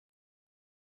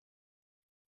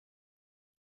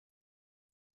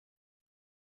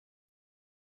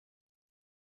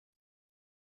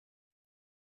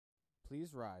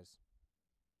Please rise.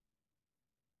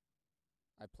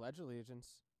 I pledge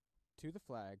allegiance to the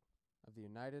flag of the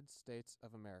United States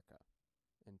of America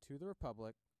and to the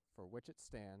republic for which it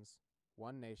stands,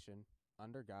 one nation,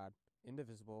 under God,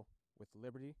 indivisible, with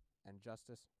liberty and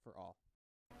justice for all.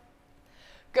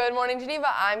 Good morning, Geneva.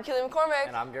 I'm Keely McCormick.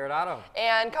 And I'm Garrett Otto.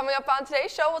 And coming up on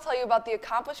today's show, we'll tell you about the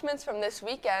accomplishments from this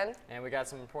weekend. And we got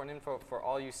some important info for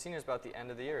all you seniors about the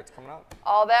end of the year. It's coming up.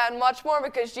 All that and much more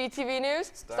because GTV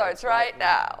News starts right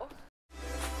now.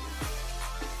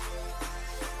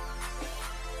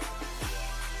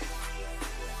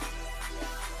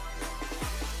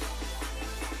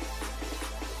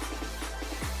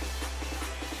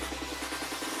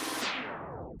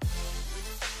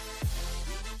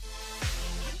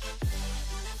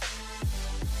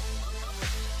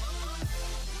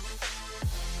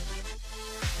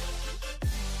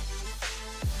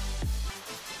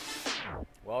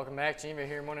 Welcome back, Geneva.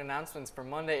 Here are morning announcements for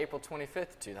Monday, April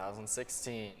 25th,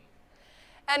 2016.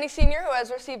 Any senior who has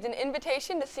received an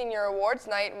invitation to Senior Awards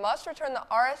Night must return the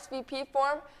RSVP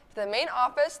form to the main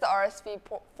office. The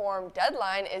RSVP form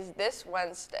deadline is this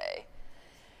Wednesday.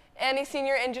 Any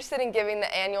senior interested in giving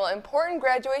the annual important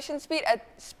graduation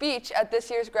speech at this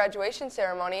year's graduation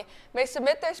ceremony may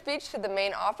submit their speech to the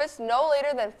main office no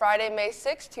later than Friday, May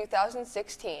 6,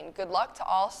 2016. Good luck to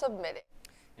all submitting.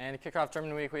 And to kick off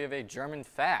German Week, we have a German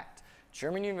fact.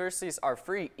 German universities are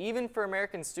free even for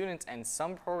American students, and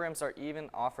some programs are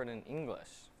even offered in English.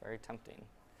 Very tempting.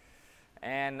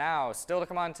 And now, still to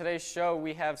come on today's show,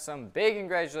 we have some big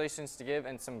congratulations to give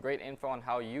and some great info on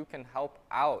how you can help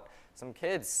out some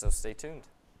kids, so stay tuned.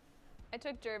 I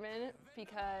took German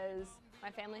because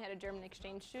my family had a German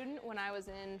exchange student when I was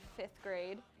in 5th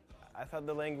grade. I thought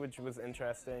the language was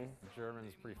interesting.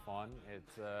 German's pretty fun.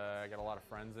 I got a lot of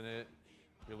friends in it.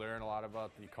 You learn a lot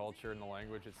about the culture and the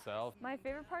language itself. My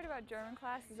favorite part about German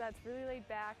class is that it's really laid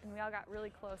back and we all got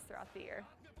really close throughout the year.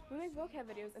 We make vocab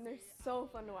videos and they're so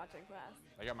fun to watch in class.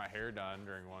 I got my hair done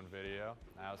during one video.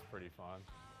 That was pretty fun.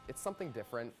 It's something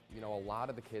different. You know, a lot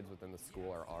of the kids within the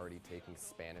school are already taking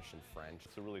Spanish and French.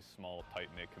 It's a really small,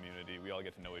 tight-knit community. We all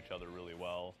get to know each other really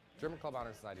well. German Club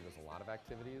Honor Society does a lot of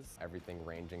activities, everything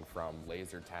ranging from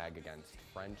laser tag against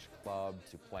French club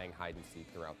to playing hide and seek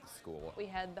throughout the school. We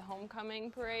had the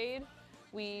homecoming parade.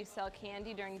 We sell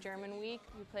candy during German Week.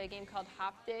 We play a game called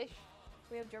Hop Dish.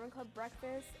 We have German Club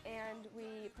breakfast and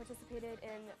we participated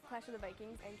in Clash of the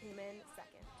Vikings and came in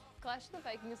second. Clash of the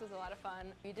Vikings was a lot of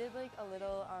fun. We did like a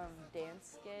little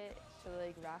dance skit to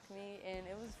like Rock Me, and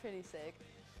it was pretty sick.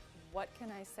 What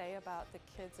can I say about the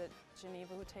kids at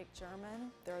Geneva who take German?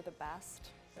 They're the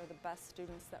best. They're the best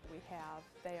students that we have.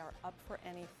 They are up for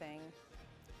anything.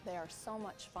 They are so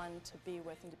much fun to be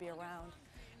with and to be around,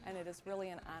 and it is really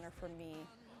an honor for me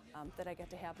that I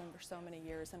get to have them for so many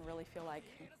years and really feel like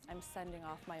I'm sending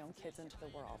off my own kids into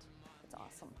the world. It's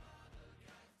awesome.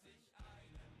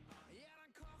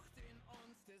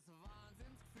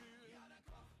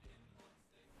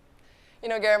 You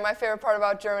know, Garrett, my favorite part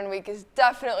about German Week is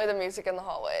definitely the music in the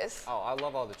hallways. Oh, I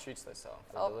love all the treats they sell.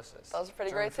 They're delicious. Those are pretty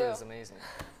German great, too. Food is amazing.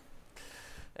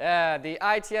 The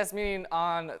ITS meeting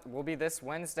will be this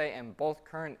Wednesday, and both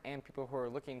current and people who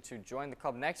are looking to join the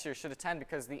club next year should attend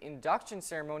because the induction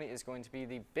ceremony is going to be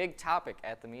the big topic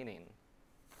at the meeting.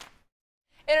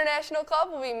 International Club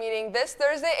will be meeting this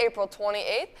Thursday, April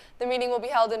 28th. The meeting will be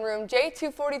held in room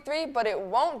J243, but it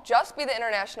won't just be the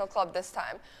International Club this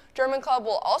time. German Club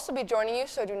will also be joining you,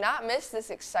 so do not miss this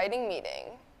exciting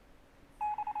meeting.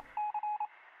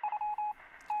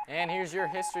 And here's your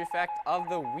history fact of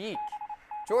the week.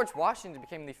 George Washington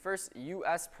became the first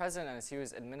U.S. president as he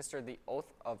was administered the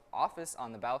oath of office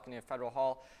on the balcony of Federal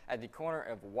Hall at the corner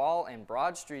of Wall and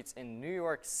Broad Streets in New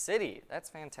York City. That's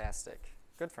fantastic.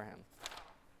 Good for him.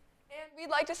 And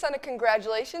we'd like to send a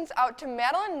congratulations out to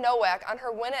Madeline Nowak on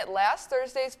her win at last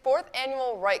Thursday's 4th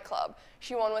annual Write Club.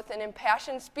 She won with an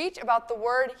impassioned speech about the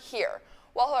word here,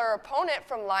 while her opponent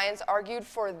from Lions argued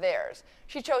for theirs.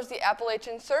 She chose the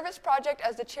Appalachian Service Project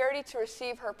as the charity to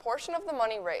receive her portion of the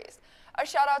money raised. A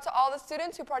shout out to all the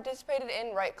students who participated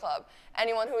in Write Club.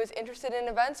 Anyone who is interested in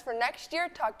events for next year,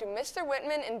 talk to Mr.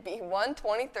 Whitman in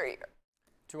B123.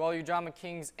 To all you drama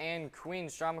kings and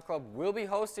queens, Drama Club will be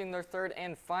hosting their 3rd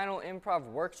and final improv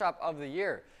workshop of the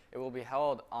year. It will be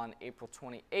held on April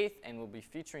 28th and will be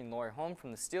featuring Lori Holm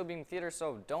from the Steel Beam Theater,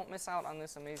 so don't miss out on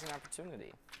this amazing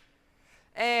opportunity.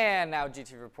 And now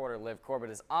GTV reporter Liv Corbett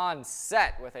is on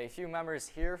set with a few members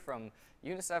here from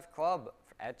UNICEF Club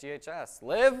at GHS.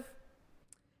 Liv?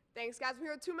 Thanks, guys. We're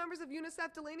here with two members of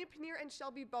UNICEF, Delaney Paneer and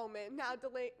Shelby Bowman. Now,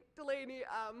 Delaney,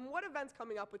 what event's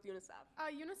coming up with UNICEF?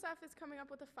 UNICEF is coming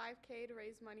up with a 5K to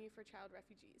raise money for child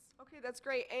refugees. Okay, that's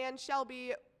great. And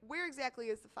Shelby, where exactly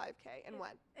is the 5K and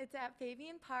when? It's at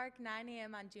Fabian Park, 9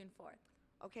 a.m. on June 4th.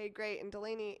 Okay, great. And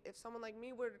Delaney, if someone like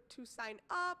me were to sign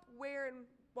up, where and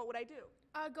what would I do?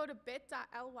 Go to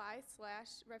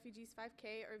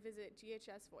bit.ly/refugees5K or visit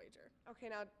GHS Voyager. Okay,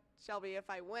 now, Shelby, if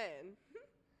I win,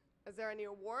 is there any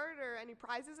award or any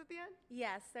prizes at the end?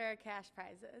 Yes, there are cash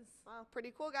prizes. Wow,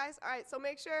 pretty cool, guys. All right, so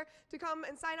make sure to come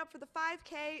and sign up for the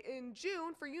 5K in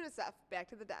June for UNICEF. Back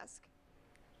to the desk.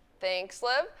 Thanks,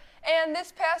 Liv. And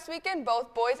this past weekend,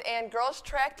 both boys and girls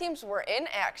track teams were in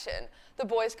action. The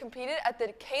boys competed at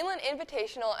the Kalen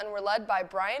Invitational and were led by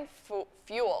Brian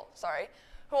Fuel,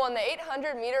 who won the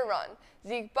 800-meter run.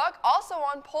 Zeke Buck also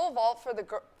won pole vault for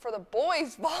the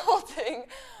boys vaulting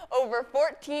over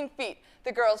 14 feet.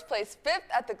 The girls placed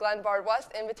 5th at the Glenbard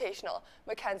West Invitational.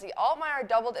 Mackenzie Altmeyer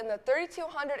doubled in the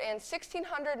 3,200 and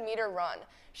 1,600-meter run.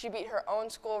 She beat her own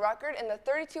school record in the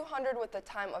 3,200 with a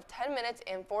time of 10 minutes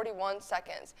and 41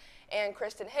 seconds. And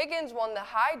Kristen Higgins won the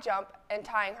high jump and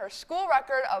tying her school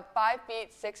record of 5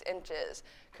 feet 6 inches.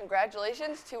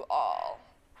 Congratulations to all.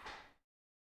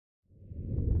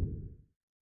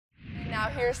 Now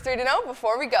here's 3 to know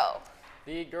before we go.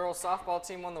 The girls softball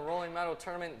team won the Rolling Meadow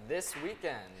tournament this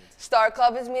weekend. Star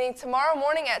Club is meeting tomorrow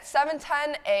morning at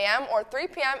 7:10 a.m. or 3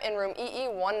 p.m. in room EE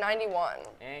 191.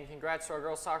 And congrats to our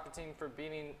girls soccer team for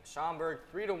beating Schaumburg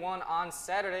 3-1 on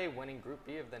Saturday, winning Group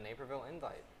B of the Naperville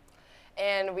Invite.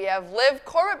 And we have Liv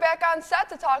Corbett back on set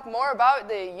to talk more about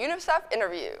the UNICEF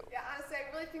interview. Yeah, honestly, I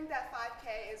really think that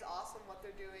 5K is awesome what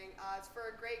they're doing. It's for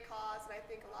a great cause, and I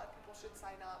think a lot of people should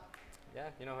sign up.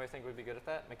 Yeah, you know who I think would be good at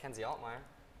that? Mackenzie Altmeyer.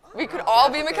 We could all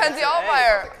be Mackenzie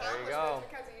Altmeyer. There you go.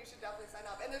 Mackenzie, you should definitely sign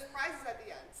up. And there's prizes at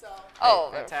the end, so. Oh,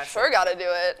 fantastic. Sure gotta do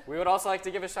it. We would also like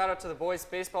to give a shout out to the boys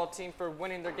baseball team for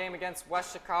winning their game against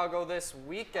West Chicago this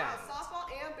weekend. Softball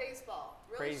and baseball.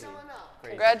 Really Crazy. showing up.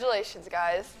 Crazy. Congratulations,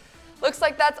 guys. Looks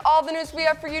like that's all the news we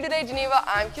have for you today, Geneva.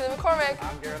 I'm Keely McCormick.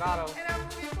 I'm Garrett Otto. And I'm